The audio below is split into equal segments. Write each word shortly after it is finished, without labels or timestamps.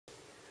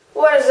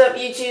What is up,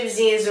 YouTube?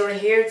 Zenazor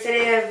here.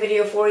 Today I have a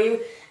video for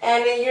you,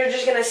 and you're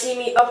just going to see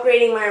me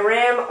upgrading my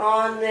RAM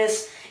on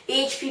this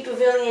HP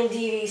Pavilion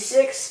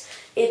DV6.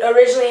 It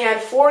originally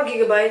had 4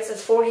 gigabytes.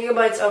 That's 4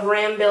 gigabytes of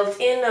RAM built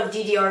in of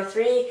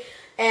DDR3,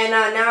 and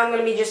now I'm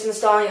going to be just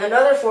installing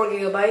another 4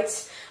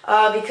 gigabytes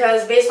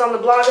because based on the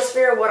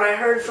blogosphere, what I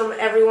heard from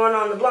everyone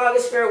on the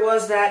blogosphere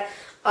was that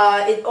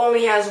it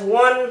only has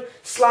one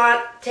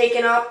slot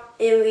taken up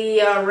in the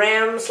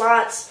RAM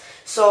slots.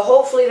 So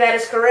hopefully that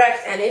is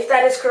correct, and if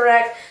that is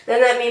correct, then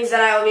that means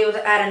that I will be able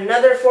to add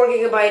another 4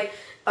 gigabyte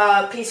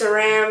piece of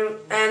RAM,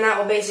 and that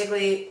will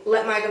basically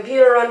let my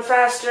computer run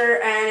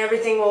faster, and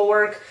everything will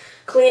work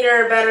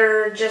cleaner,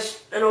 better,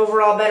 just an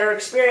overall better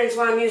experience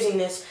when I'm using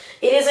this.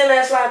 It is a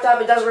nice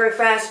laptop, it does work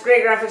fast,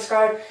 great graphics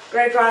card,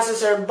 great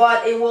processor,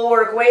 but it will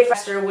work way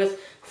faster with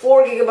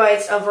 4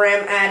 gigabytes of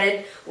RAM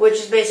added, which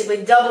is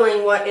basically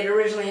doubling what it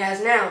originally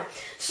has now.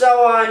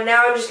 So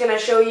now I'm just going to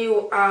show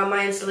you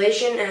my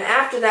installation, and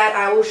after that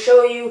I will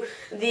show you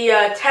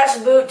the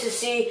test boot to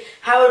see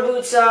how it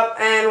boots up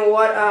and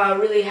what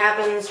really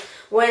happens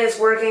when it's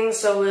working.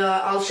 So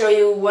I'll show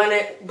you when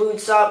it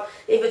boots up,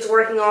 if it's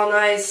working all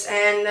nice,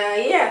 and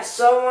yeah,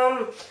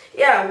 so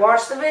yeah,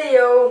 watch the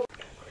video.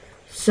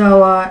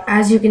 So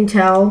as you can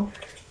tell,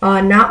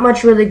 not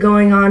much really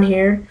going on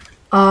here.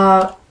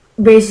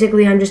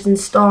 Basically, I'm just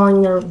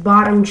installing the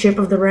bottom chip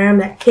of the RAM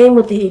that came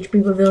with the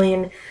HP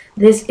Pavilion.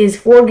 This is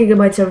 4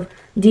 gigabytes of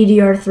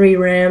DDR3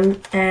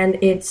 RAM, and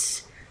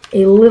it's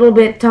a little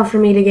bit tough for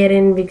me to get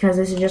in because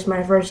this is just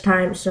my first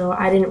time, so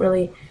I didn't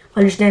really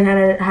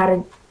understand how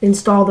to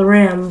install the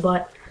RAM,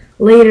 but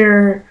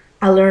later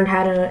I learned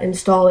how to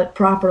install it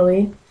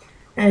properly,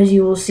 as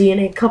you will see in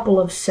a couple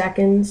of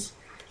seconds.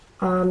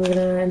 I'm going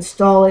to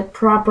install it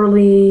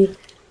properly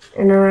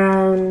in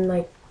around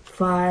like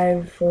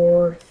 5,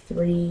 4,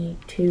 3,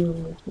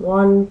 2,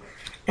 1,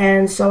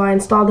 and so I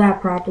installed that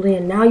properly,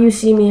 and now you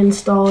see me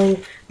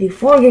installing the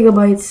 4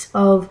 gigabytes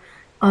of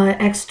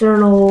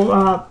external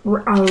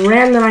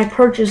RAM that I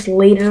purchased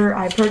later.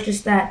 I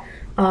purchased that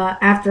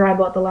after I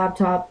bought the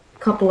laptop a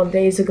couple of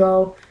days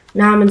ago.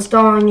 Now I'm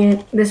installing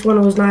it. This one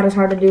was not as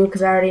hard to do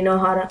because I already knew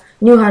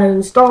how to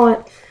install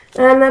it,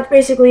 and that's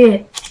basically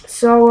it.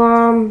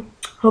 So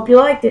hope you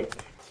liked it.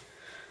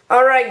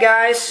 Alright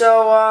guys,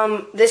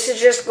 so this is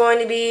just going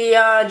to be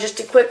just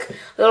a quick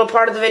little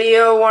part of the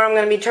video where I'm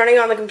going to be turning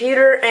on the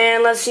computer,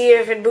 and let's see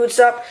if it boots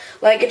up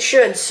like it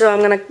should. So I'm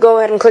going to go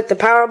ahead and click the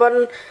power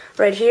button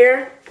right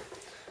here,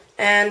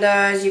 and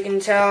as you can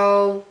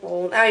tell,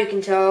 well now you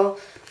can tell,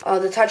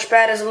 the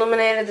touchpad is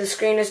illuminated, the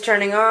screen is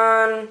turning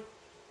on.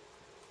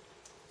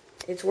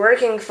 It's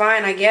working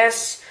fine, I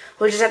guess.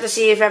 We'll just have to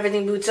see if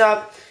everything boots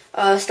up.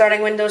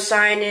 Starting Windows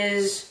sign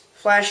is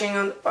flashing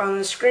on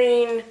the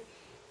screen.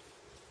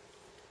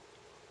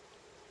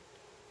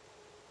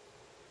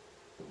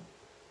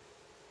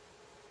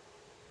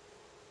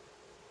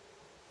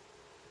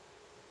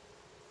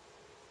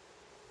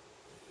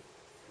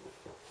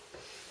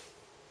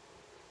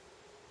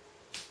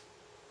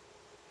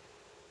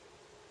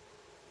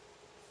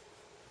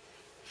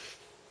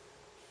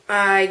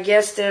 I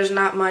guess there's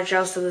not much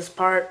else to this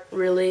part,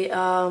 really.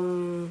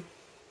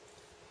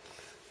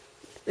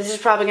 This is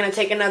probably going to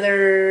take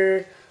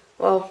another,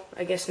 well,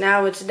 I guess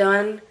now it's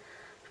done.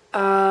 It's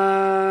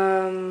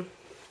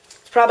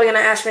probably going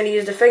to ask me to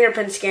use the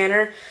fingerprint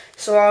scanner,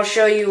 so I'll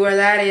show you where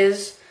that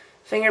is.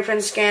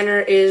 Fingerprint scanner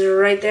is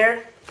right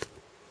there.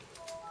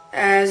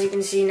 As you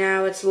can see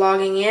now, it's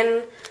logging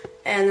in,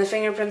 and the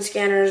fingerprint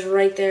scanner is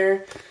right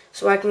there,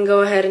 so I can go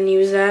ahead and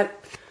use that.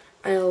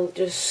 I'll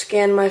just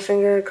scan my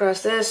finger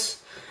across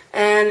this,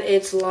 and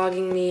it's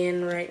logging me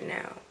in right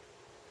now.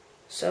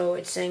 So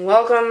it's saying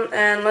welcome,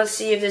 and let's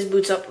see if this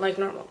boots up like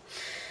normal.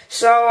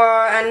 So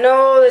I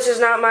know this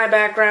is not my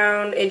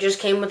background, it just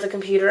came with the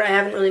computer. I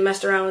haven't really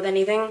messed around with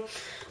anything.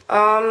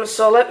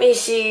 So let me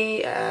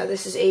see,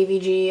 this is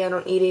AVG, I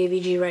don't need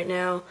AVG right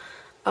now.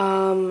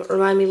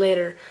 Remind me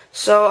later.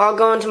 So I'll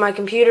go into my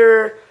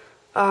computer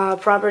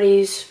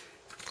properties.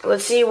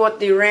 Let's see what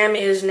the RAM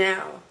is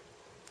now.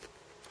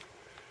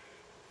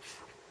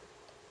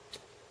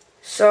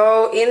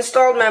 So,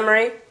 installed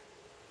memory,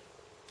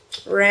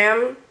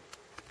 RAM,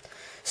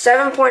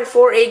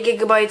 7.48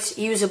 gigabytes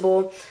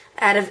usable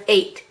out of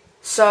 8.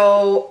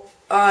 So,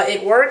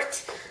 it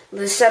worked.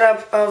 The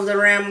setup of the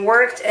RAM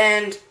worked,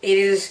 and it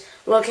is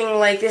looking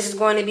like this is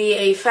going to be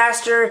a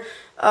faster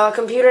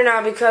computer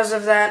now because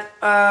of that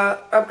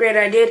upgrade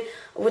I did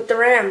with the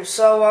RAM.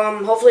 So,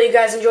 hopefully you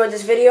guys enjoyed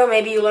this video.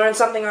 Maybe you learned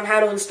something on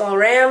how to install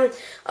RAM.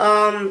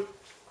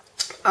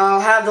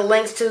 I'll have the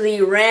links to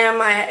the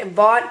RAM I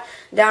bought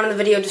down in the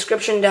video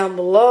description down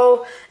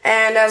below.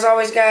 And as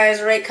always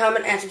guys, rate,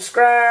 comment, and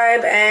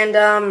subscribe,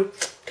 and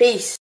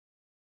peace.